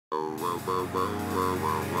There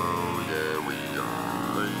we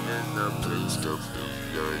are in the place to be.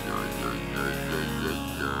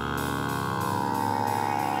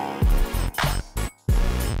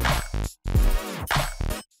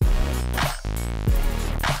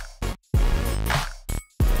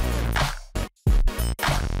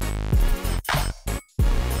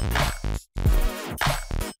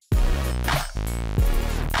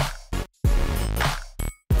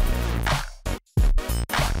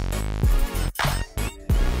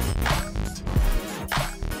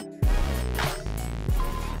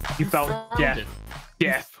 You found death.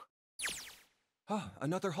 Death. Oh,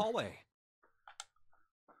 another hallway.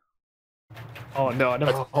 Oh no,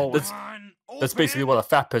 another hallway. That's basically what a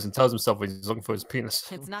fat person tells himself when he's looking for his penis.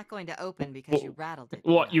 It's not going to open because you rattled it.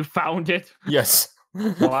 What, you found it? Yes.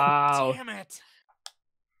 Wow. Damn it.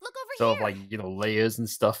 Look over So, here. like, you know, layers and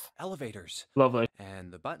stuff. Elevators. Lovely.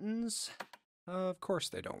 And the buttons? Of course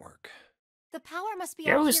they don't work. The power must be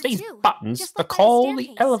There out was here these too. buttons just to like by call the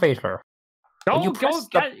staircase. elevator. When you Go, press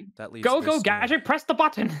That leads to this door. Gadget, press the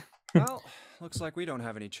button. Well, looks like we don't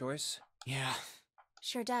have any choice. Yeah.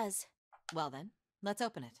 Sure does. Well then, let's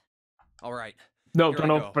open it. All right. No, Here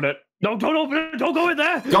don't I go. open it. No, don't open it. Don't go in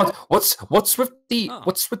there. God, what's with the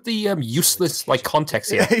Oh. useless like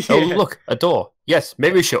context here? Yeah. Oh look, a door. Yes,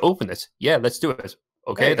 maybe we should open it. Yeah, let's do it.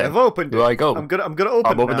 Okay Hey, then. I've opened it. Here I go. I'm gonna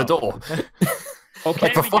open it open the now. door. Okay.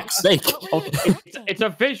 Like for fuck's sake. What were you Okay, expecting? it's a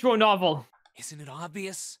visual novel. Isn't it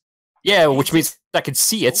obvious? Yeah, which means I can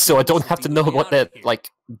see it, so I don't have to know what they're like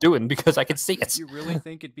doing because I can see it. You really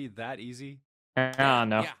think it'd be that easy? Ah,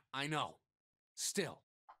 no. Yeah, I know. Still.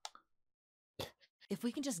 If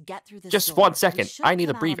we can just get through this Just door, 1 we second. should I need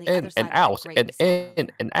to come out breathe on the in other and side of the out Great and Asylum.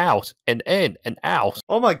 in and out and in and out.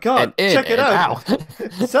 Oh my god, And in check it and out.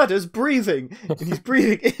 out. Santa's breathing, and he's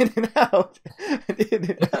breathing in and out, and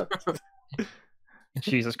in and out.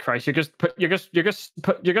 Jesus Christ! You're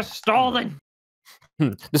just stalling.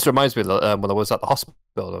 This reminds me of when I was at the hospital.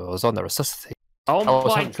 I was on the resuscitation. Oh I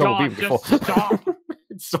was my having trouble God! breathing Just before. stop.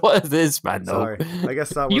 It's what it is, man. No. Sorry, I guess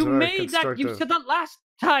that was You very made that. You constructive. said that last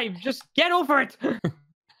time. Just get over it.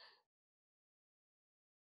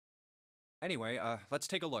 Anyway, let's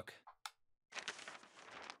take a look.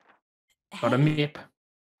 Got a map.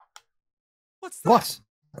 What's that? What?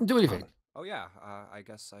 I didn't do anything. Oh yeah, I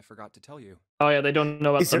guess I forgot to tell you. Oh yeah, they don't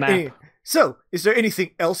know about Is the there map. is there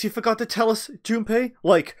anything else you forgot to tell us, Junpei?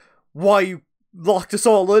 Like why you locked us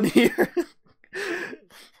all in here?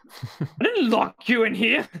 I didn't lock you in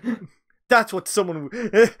here. That's what someone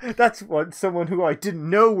who I didn't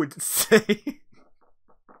know would say.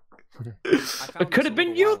 I found It could this have a been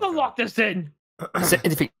little you while that ago. locked us in. Is there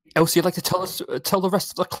anything else you'd like to tell us? Tell the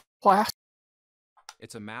rest of the class?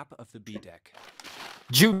 It's a map of the B deck.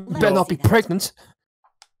 June Let better me not see be that. pregnant.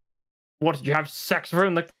 What did you have sex for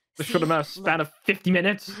in the See, short amount of span look. of 50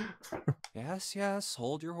 minutes? Yes, yes,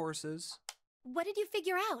 hold your horses. What did you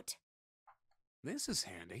figure out? This is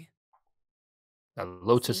handy. The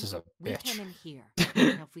Lotus See, is a we bitch. came in here.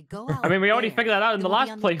 Now if we go out I mean, we already there, figured that out in it the will be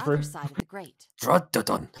last on the other playthrough. side of the grate.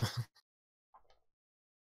 Dun.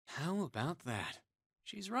 How about that?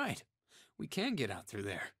 She's right. We can get out through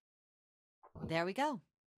there. There we go.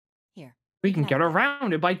 Here. We can have get it.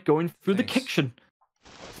 around it by going through the Thanks. kitchen.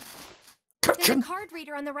 There's a Kitchen. card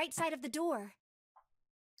reader on the right side of the door.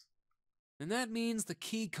 And that means the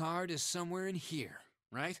key card is somewhere in here,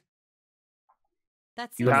 right?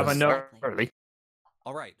 That's You have a most likely. Early.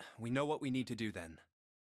 All right, we know what we need to do then.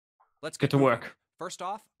 Let's Get to moving. work. First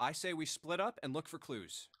off, I say we split up and look for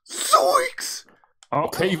clues. Zoinks!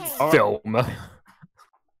 Okay, Okay. film.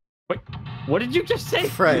 Wait, what did you just say?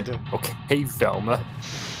 Fred. Okay, film.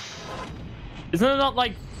 Isn't it not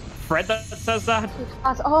like Fred that says that?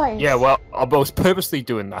 As eyes. Yeah, well, I was purposely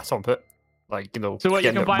doing that on put, like, you know, So what, you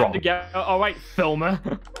getting it combine them wrong. together? All right, filmer.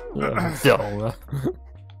 Yeah, film.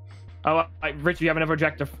 All right, Richard, you have another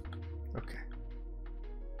objective. Okay.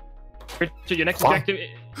 Richard, your next Fine. objective.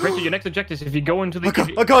 Richard, your next objective is if you go into the.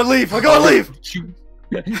 I gotta leave! I gotta leave!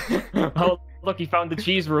 Oh, look, he found the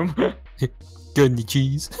cheese room. Gunny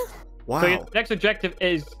cheese. Wow. So your next objective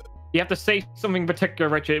is you have to say something particular,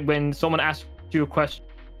 Richard, when someone asks you a question.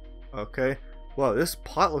 Okay. Wow, this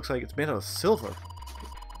pot looks like it's made out of silver.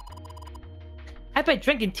 I bet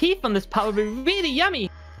drinking tea from this pot would be really yummy.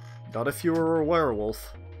 Not if you were a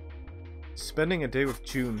werewolf. Spending a day with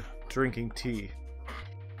June, drinking tea.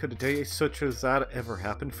 Could a day such as that ever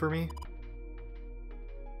happen for me?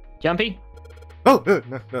 Jumpy? Oh, no,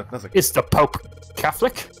 nothing. Is the Pope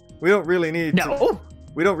Catholic? We don't really need. No.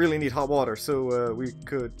 We don't really need hot water, so we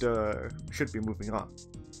should be moving on.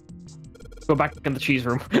 Go back in the cheese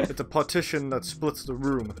room. It's a partition that splits the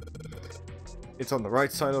room. It's on the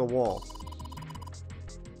right side of the wall.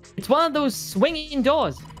 It's one of those swinging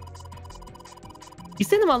doors. You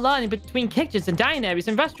see them a lot in between kitchens and dining areas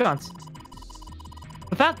and restaurants.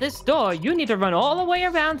 Without this door, you need to run all the way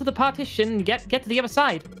around to the partition and get to the other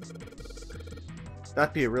side.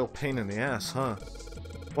 That'd be a real pain in the ass, huh?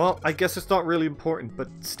 Well, I guess it's not really important, but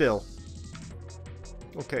still.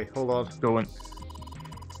 Okay, hold on. Going.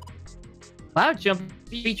 Wow, jump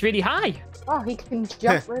reach really high. Oh, he can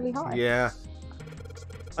jump really high. Yeah.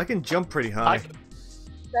 I can jump pretty high.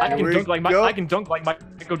 I Here can we dunk like go. I can dunk like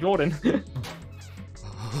Michael Jordan.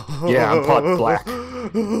 Yeah, I'm pot black.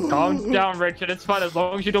 Calm down, Richard. It's fine as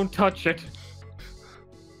long as you don't touch it.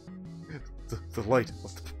 The light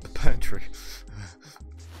of the pantry.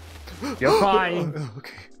 You're fine.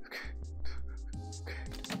 Okay.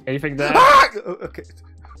 Anything there? Okay.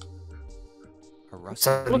 A It's rusty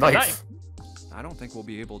a Look at knife. I don't think we'll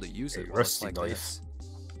be able to use it A while it's rusty like knife. this.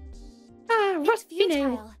 Rusty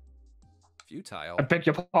nail. Futile. I beg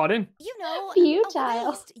your pardon. You know, Futile. a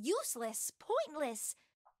waste, useless, pointless.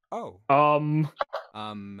 Oh. Any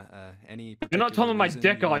You're not particular telling my reason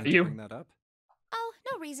dick, are wanted to you? bring that up? Oh,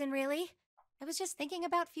 no reason really. I was just thinking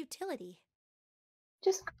about futility.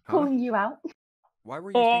 Just calling you out. Why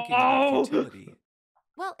were you thinking about Oh! futility?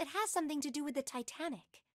 Well, it has something to do with the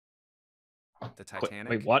Titanic. The Titanic?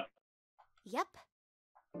 Wait, what? Yep.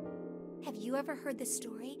 Have you ever heard the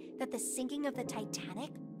story that the sinking of the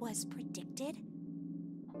Titanic was predicted?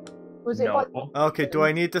 Was it like No. Okay, do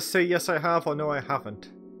I need to say yes I have or no I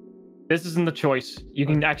haven't? This isn't the choice. You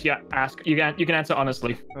can actually ask. You can answer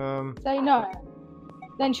honestly. say no?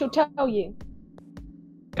 Then she'll tell you.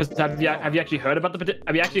 Because have you actually heard about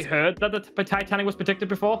have you actually heard that the Titanic was predicted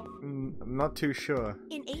before? I'm not too sure.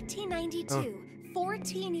 In 1892,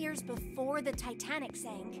 14 years before the Titanic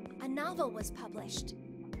sank, a novel was published.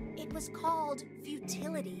 It was called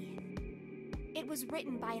Futility. It was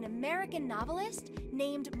written by an American novelist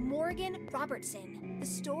named Morgan Robertson. The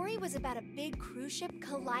story was about a big cruise ship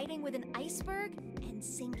colliding with an iceberg and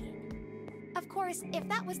sinking. Of course, if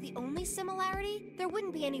that was the only similarity, there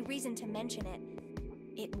wouldn't be any reason to mention it.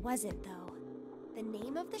 It wasn't, though. The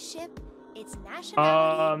name of the ship, its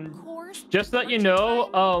nationality, course, Just to let you launch know,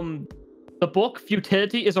 time, the book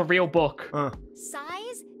Futility is a real book.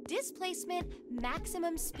 size, displacement,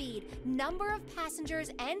 maximum speed, number of passengers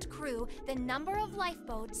and crew, the number of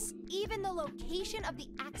lifeboats, even the location of the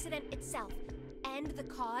accident itself, and the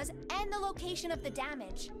cause and the location of the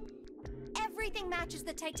damage. Everything matches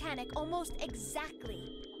the Titanic almost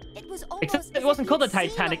exactly. It was almost Except as it if wasn't called the you'd seen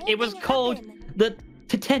Titanic. whole It was thing called happen. the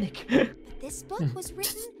Titanic. But this book was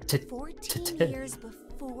written 14 years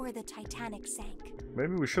before the Titanic sank.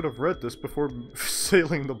 Maybe we should have read this before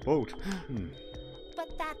sailing the boat. But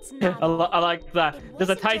that's not I like that. It There's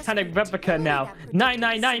a wasn't just Titanic replica futility now. that predicted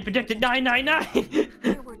 999 predicted 999.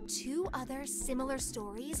 There were two other similar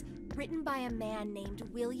stories written by a man named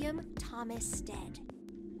William Thomas Stead.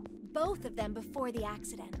 Both of them before the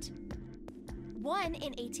accident. One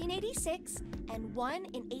in 1886 and one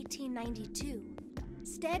in 1892.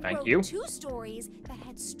 Stead Thank wrote you. two stories that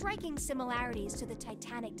had striking similarities to the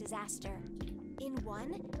Titanic disaster. In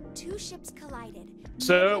one, two ships collided.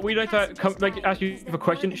 So we'd like to ask you a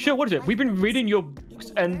question. Sure, what is it? We've been reading your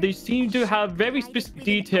books, and they seem to have very specific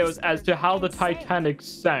details as to how the Titanic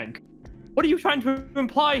sank. What are you trying to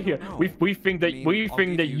imply here? We think that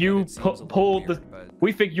you pulled the.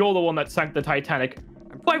 We think you're the one that sank the Titanic.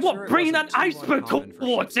 By what? Bringing an iceberg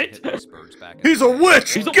towards it? He's a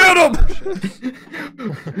witch! Get him!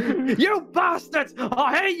 You bastards!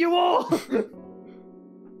 I hate you all!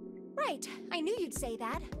 Right, I knew you'd say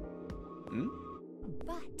that. Hmm?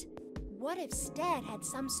 But what if Stead had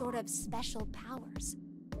some sort of special powers?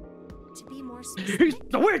 To be more He's specific,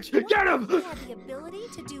 the witch! what Get if him! he had the ability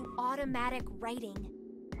to do automatic writing?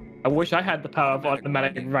 I wish I had the power of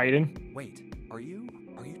automatic writing. Wait, are you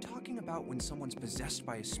talking about when someone's possessed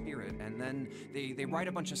by a spirit and then they write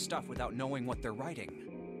a bunch of stuff without knowing what they're writing?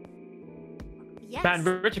 Yes. Man,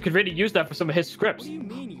 Richard could really use that for some of his What scripts. do you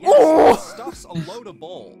mean? Yes, Oh! this stuff's a load of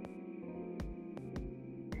bull.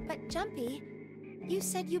 But Jumpy, you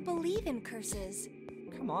said you believe in curses.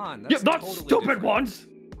 Come on, Yeah, that's not totally stupid different. ones!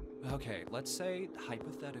 Okay, let's say,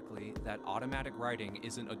 hypothetically, that automatic writing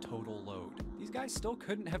isn't a total load. These guys still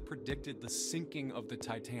couldn't have predicted the sinking of the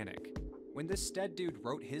Titanic. When this Stead dude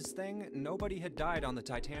wrote his thing, nobody had died on the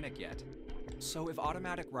Titanic yet. So if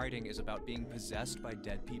automatic writing is about being possessed by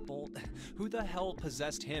dead people, who the hell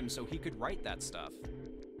possessed him so he could write that stuff?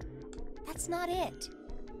 That's not it.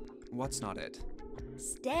 What's not it?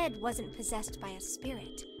 Stead wasn't possessed by a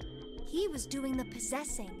spirit. He was doing the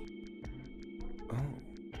possessing. Oh.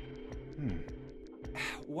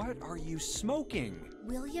 What are you smoking?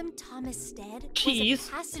 William Thomas Stead was Cheese.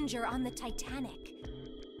 a passenger on the Titanic.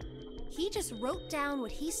 He just wrote down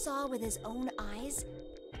what he saw with his own eyes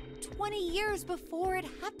 20 years before it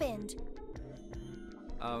happened.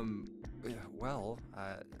 Well,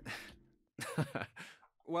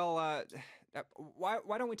 well,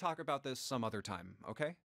 why don't we talk about this some other time,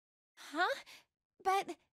 okay? Huh?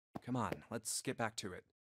 But Come on, let's get back to it.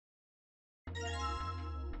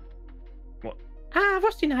 What? Ah,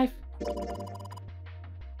 rusty knife.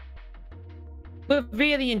 We're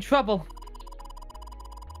really in trouble.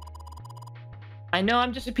 I know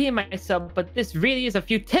I'm just repeating myself, but this really is a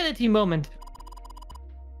futility moment.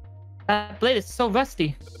 That blade is so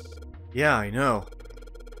rusty. Yeah, I know.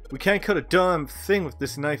 We can't cut a damn thing with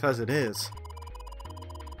this knife as it is.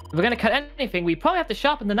 If we're gonna cut anything, we probably have to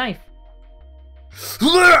sharpen the knife.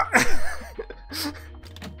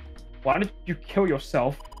 Why did you kill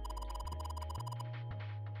yourself?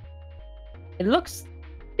 It looks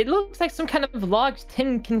like some kind of large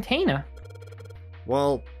tin container.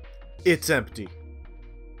 Well, it's empty.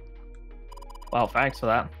 Well, thanks for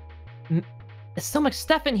that. There's so much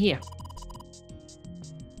stuff in here.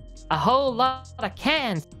 A whole lot of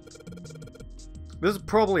cans. This is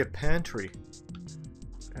probably a pantry.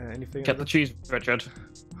 Anything? Get the cheese, Richard.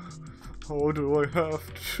 How do I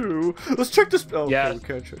have to? Let's check this. Oh, Yeah. okay, we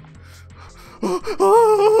can't check.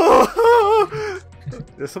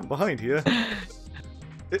 There's something behind here.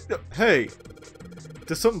 Hey,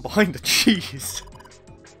 there's something behind the cheese.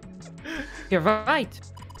 You're right.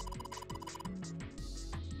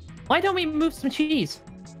 Why don't we move some cheese?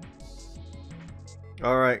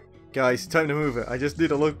 Alright, guys, time to move it. I just need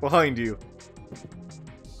to look behind you.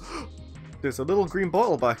 There's a little green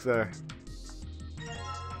bottle back there.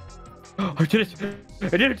 I did it! I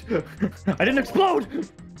did it! I didn't explode!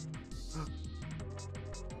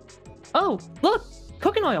 Oh, look!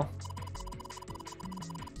 Cooking oil!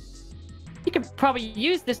 You could probably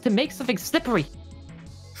use this to make something slippery.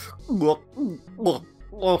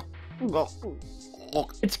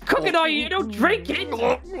 It's cooking oil, you don't drink it!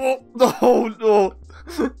 No.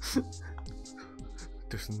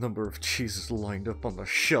 There's a number of cheeses lined up on the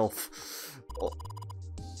shelf.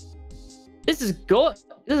 This is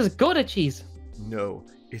Gouda cheese. No,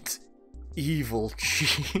 it's evil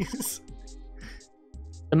cheese.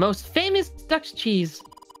 The most famous Dutch cheese.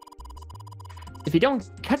 If you don't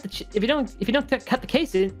cut the cut the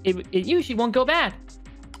case, it usually won't go bad.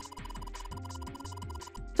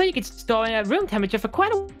 So you can store it at room temperature for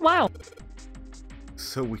quite a while.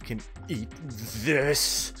 So we can eat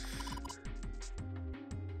this.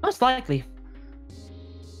 Most likely.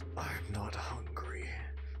 I'm not hungry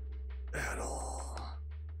at all.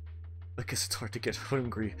 I guess it's hard to get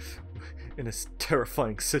hungry in a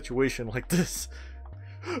terrifying situation like this.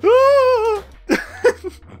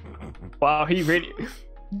 Wow, he really...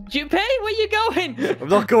 Junpei, where you going? I'm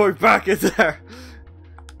not going back in there.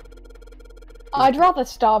 I'd rather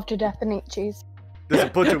starve to death than eat cheese. There's a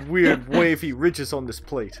bunch of weird wavy ridges on this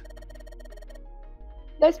plate.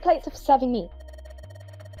 Those plates are for serving meat.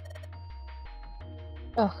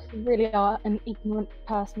 Ugh, you really are an ignorant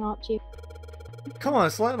person, aren't you? Come on,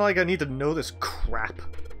 it's not like I need to know this crap.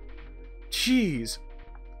 Jeez.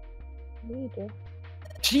 You do.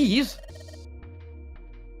 Cheese?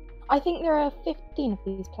 I think there are 15 of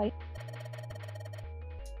these plates.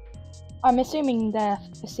 I'm assuming they're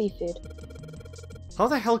for seafood. How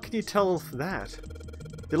the hell can you tell that?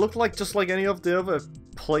 They look like just like any of the other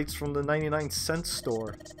plates from the 99-cent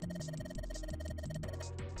store.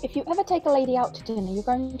 If you ever take a lady out to dinner, you're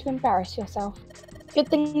going to embarrass yourself. Good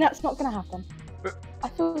thing that's not going to happen. I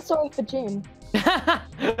feel sorry for June.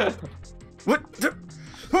 What the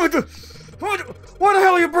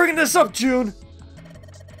hell are you bringing this up, June?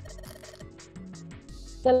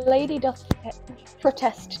 The lady does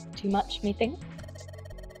protest too much, methinks.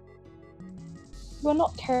 You're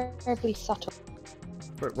not terribly subtle.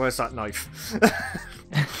 Where's that knife?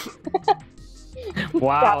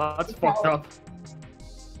 Wow, that's fucked up.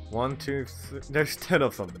 1, 2, 3. There's 10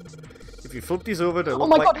 of them. If you flip these over, they look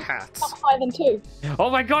my like God, hats. Not higher than 2.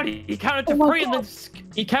 Oh my god, he counted to Oh my 3 and then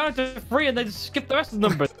God. he counted to 3 and then skipped the rest of the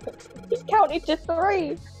numbers. He counted to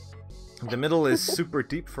 3. The middle is super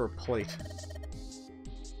deep for a plate.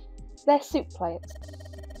 They're soup plates.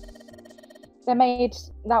 They're made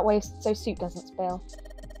that way so soup doesn't spill.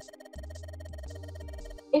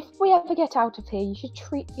 If we ever get out of here, you should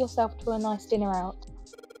treat yourself to a nice dinner out.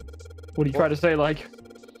 What are you trying to say, like?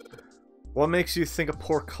 What makes you think a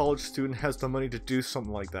poor college student has the money to do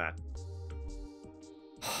something like that?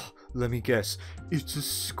 Let me guess. It's a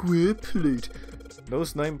square plate.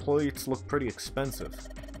 Those 9 plates look pretty expensive.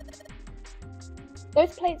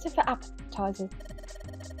 Those plates are for appetizers.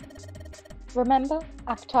 Remember,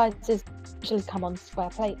 appetizers usually come on square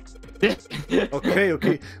plates.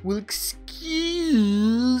 Okay. Well,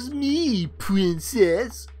 excuse me,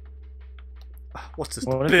 princess. What's this,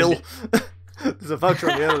 What is bill? it? There's a voucher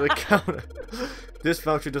on the end of the counter. This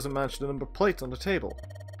voucher doesn't match the number of plates on the table.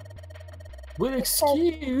 Well,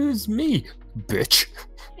 excuse me, bitch.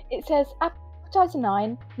 It says appetizer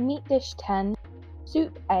 9, meat dish 10,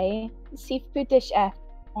 soup A, seafood dish F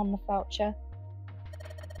on the voucher.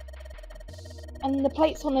 And the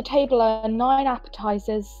plates on the table are 9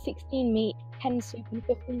 appetizers, 16 meat, 10 soup, and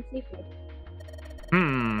 15 seafood.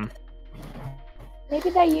 Maybe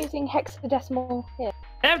they're using hexadecimal here.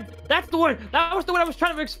 That's the word! That was the word I was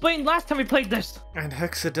trying to explain last time we played this! And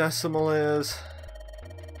hexadecimal is...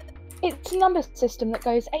 It's a number system that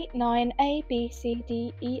goes 8, 9, A, B, C,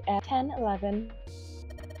 D, E, F, 10, 11.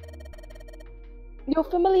 You're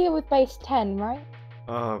familiar with base 10, right?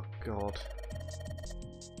 Oh, God.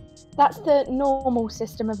 That's the normal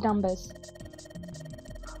system of numbers.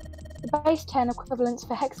 The base 10 equivalents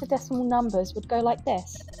for hexadecimal numbers would go like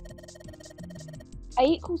this. A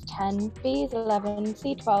equals 10, B is 11,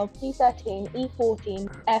 C 12, D 13, E 14,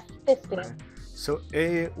 F 15. Okay. So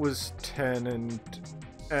A was 10 and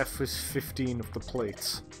F was 15 of the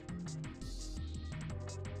plates.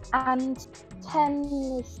 And 10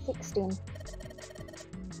 is 16.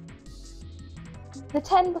 The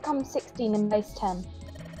 10 becomes 16 in base 10.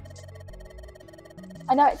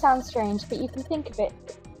 I know it sounds strange, but you can think of it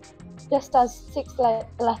just as 6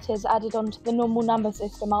 letters added onto the normal number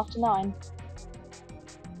system after 9.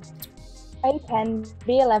 A10,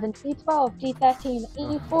 B11, C12, D13,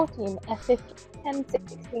 E14, F15, 10,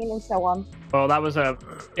 16, and so on. Well, that was a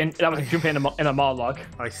jump in a monologue.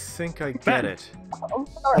 I think I get it. I'm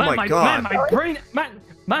sorry. Oh my God.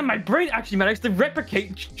 My brain actually managed to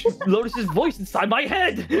replicate Lotus's voice inside my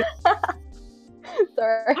head.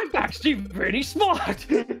 Sorry. I'm actually really smart.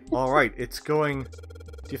 Alright, it's going...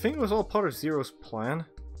 Do you think it was all part of Zero's plan?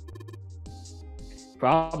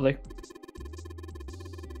 Probably.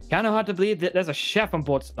 Kinda hard to believe that there's a chef on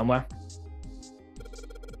board somewhere.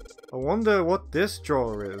 I wonder what this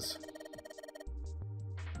drawer is.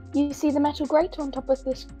 You see the metal grate on top of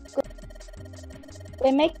this grate?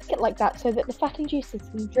 They make it like that so that the fat and juices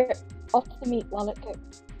can drip off the meat while it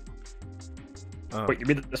cooks. Oh, What you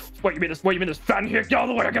mean this fan here? Get out of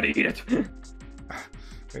the way, I gotta eat it!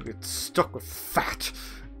 maybe it's stuck with fat.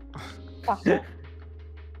 Fat. What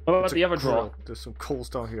about It's a the other grill. drawer? There's some coals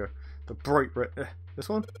down here. The bright red... this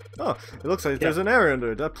one? Oh, it looks like there's an area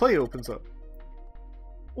under it. That plate opens up.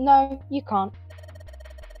 No, you can't.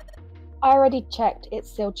 I already checked,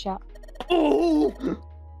 it's sealed shut. Oh!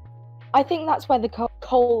 I think that's where the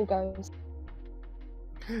coal goes.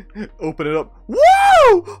 Open it up. Woo!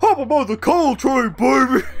 Hop aboard the coal train,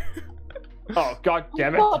 baby! Oh, god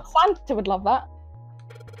damn it. God, Santa would love that.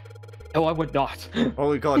 No, I would not. All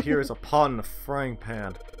we got here is a pot and a frying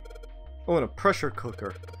pan. Oh, and a pressure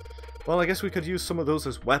cooker. Well, I guess we could use some of those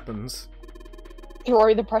as weapons.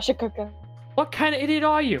 Throw the pressure cooker. What kind of idiot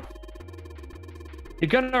are you? You're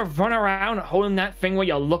gonna run around holding that thing while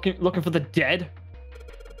you're looking for the dead?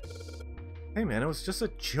 Hey man, it was just a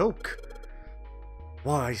joke.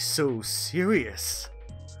 Why so serious?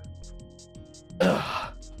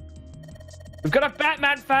 Ugh. We've got a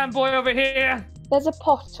Batman fanboy over here! There's a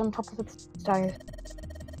pot on top of the stove.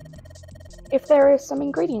 If there is some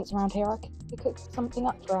ingredients around here, I could cook something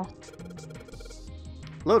up for us.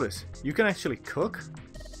 Lotus, you can actually cook?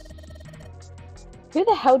 Who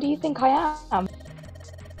the hell do you think I am?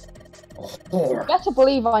 Oh. Better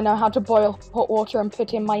believe I know how to boil hot water and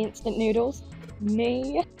put in my instant noodles.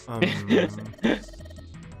 Me.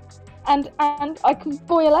 And I can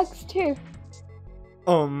boil eggs too.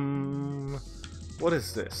 What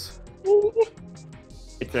is this? You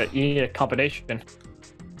need a combination.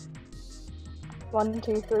 1,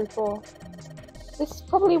 2, 3, 4. This is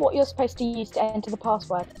probably what you're supposed to use to enter the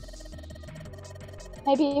password.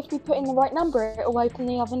 Maybe if we put in the right number, it'll open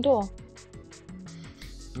the oven door.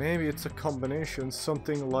 Maybe it's a combination,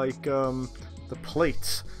 something like, the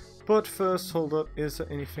plates. But first, hold up, is there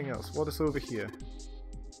anything else? What is over here?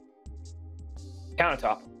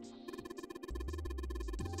 Countertop.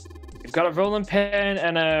 You've got a rolling pin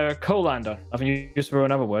and a colander. Nothing used for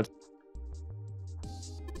another word.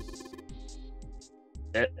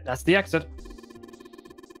 That's the exit.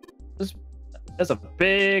 There's a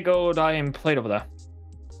big old iron plate over there.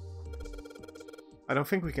 I don't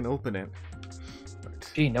think we can open it.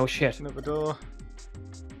 Right. Gee, no shit. Open up the door.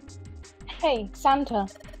 Hey, Santa.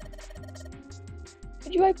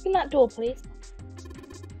 Could you open that door, please?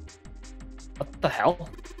 What the hell?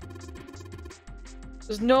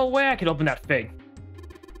 There's no way I can open that thing.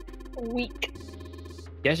 Weak.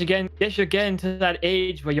 Guess you're getting to that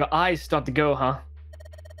age where your eyes start to go, huh?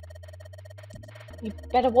 You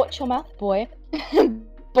better watch your mouth, boy.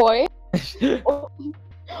 Boy.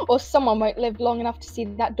 Or someone won't live long enough to see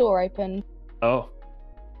that door open. Oh.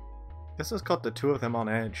 This has got the two of them on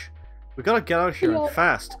edge. We gotta get out of here and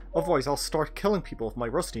fast, otherwise I'll start killing people with my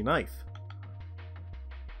rusty knife.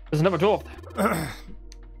 There's another door.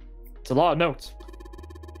 It's a lot of notes.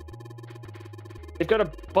 They've got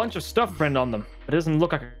a bunch of stuff printed on them. It doesn't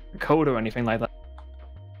look like a code or anything like that.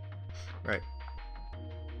 Right.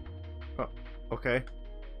 Oh, okay.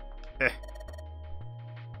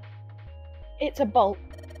 It's a bolt.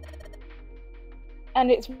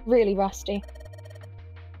 And it's really rusty.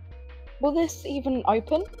 Will this even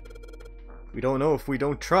open? We don't know if we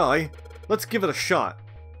don't try. Let's give it a shot.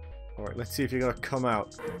 Alright, let's see if you're gonna come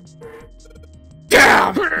out.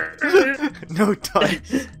 Damn! No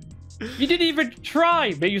dice. You didn't even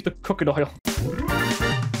try! They used the cooking oil.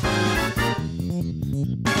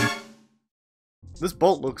 This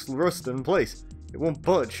bolt looks rusted in place. It won't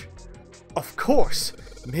budge. Of course!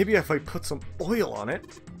 Maybe if I put some oil on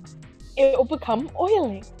it. It'll become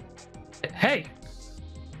oily. Hey!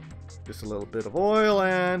 Just a little bit of oil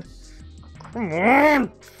and... Come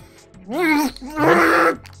on!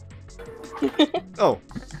 Oh.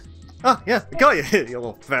 Ah, yeah, I got you, you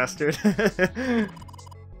little bastard.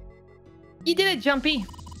 You did it, Jumpy!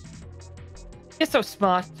 You're so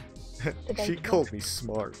smart. She called me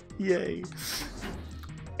smart. Yay.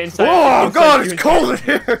 Inside, Oh god, it's cold in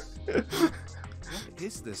here! What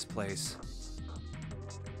is this place?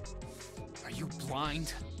 Are you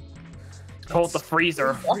blind? It's called the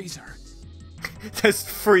freezer. Freezer. There's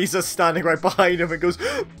Frieza standing right behind him and goes,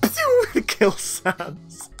 Pew! Kill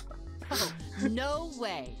Sans. Oh, no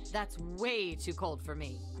way. That's way too cold for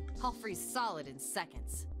me. I'll freeze solid in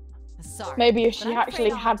seconds. Sorry. Maybe if but she I'm actually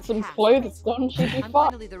afraid I'll have had to some pass. clothes on, she'd be I'm going to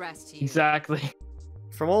fine. leave the rest to you. Exactly.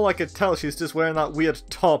 From all I could tell, she's just wearing that weird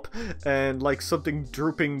top and like something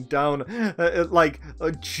drooping down,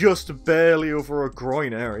 just barely over her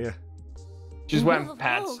groin area. She's wearing Whoa,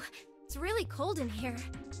 pants. whoa. It's really cold in here.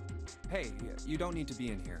 Hey, you don't need to be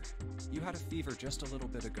in here. You had a fever just a little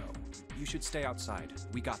bit ago. You should stay outside.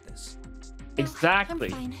 We got this. Exactly.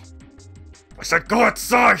 I'm fine. I said go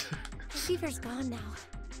outside! My fever's gone now.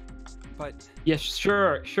 But Yes,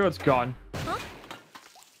 sure it's gone. Huh?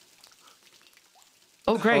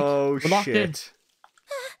 Oh great. Oh We're locked in. shit.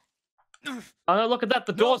 Oh no, look at that.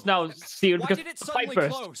 The door's now sealed why because did it the pipe suddenly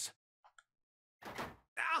burst. close?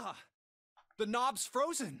 Ah! The knob's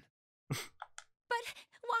frozen. But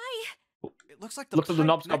why? It looks like the Looks like the pipe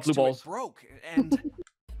knob's got next blue to it balls. broke, and...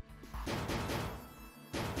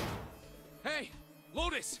 Hey,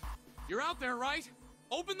 Lotus! You're out there, right?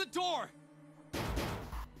 Open the door!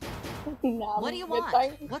 Nah, What do you good want?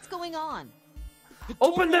 time. What's going on?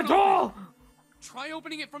 Open the won't door! open. Try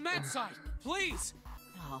opening it from that side, please!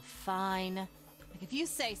 Oh, fine. Like, if you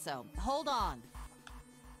say so. Hold on.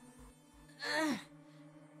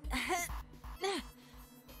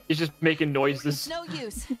 He's just making It's noises. no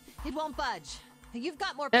use. It won't budge. You've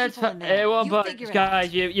got more It's people in there. well, You but figure it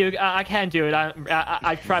guys, out. I can't do it.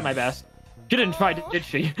 I tried my best. She didn't try, did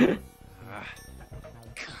she? God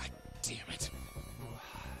damn it.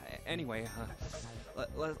 Anyway,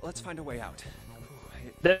 let's find a way out.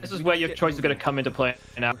 This is where your choice is going to come into play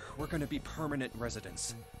now. We're gonna be permanent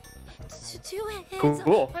residents. Two hands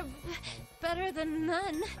Cool. are better than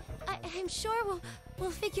none. I'm sure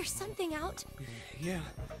we'll figure something out. Yeah.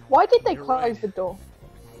 Why did they You're close right. the door?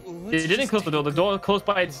 It didn't close the door. The door closed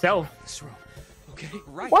by itself. This room. Okay.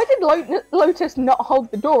 Right. Why did Lotus not hold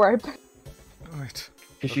the door open? Alright.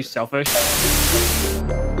 Because she's selfish.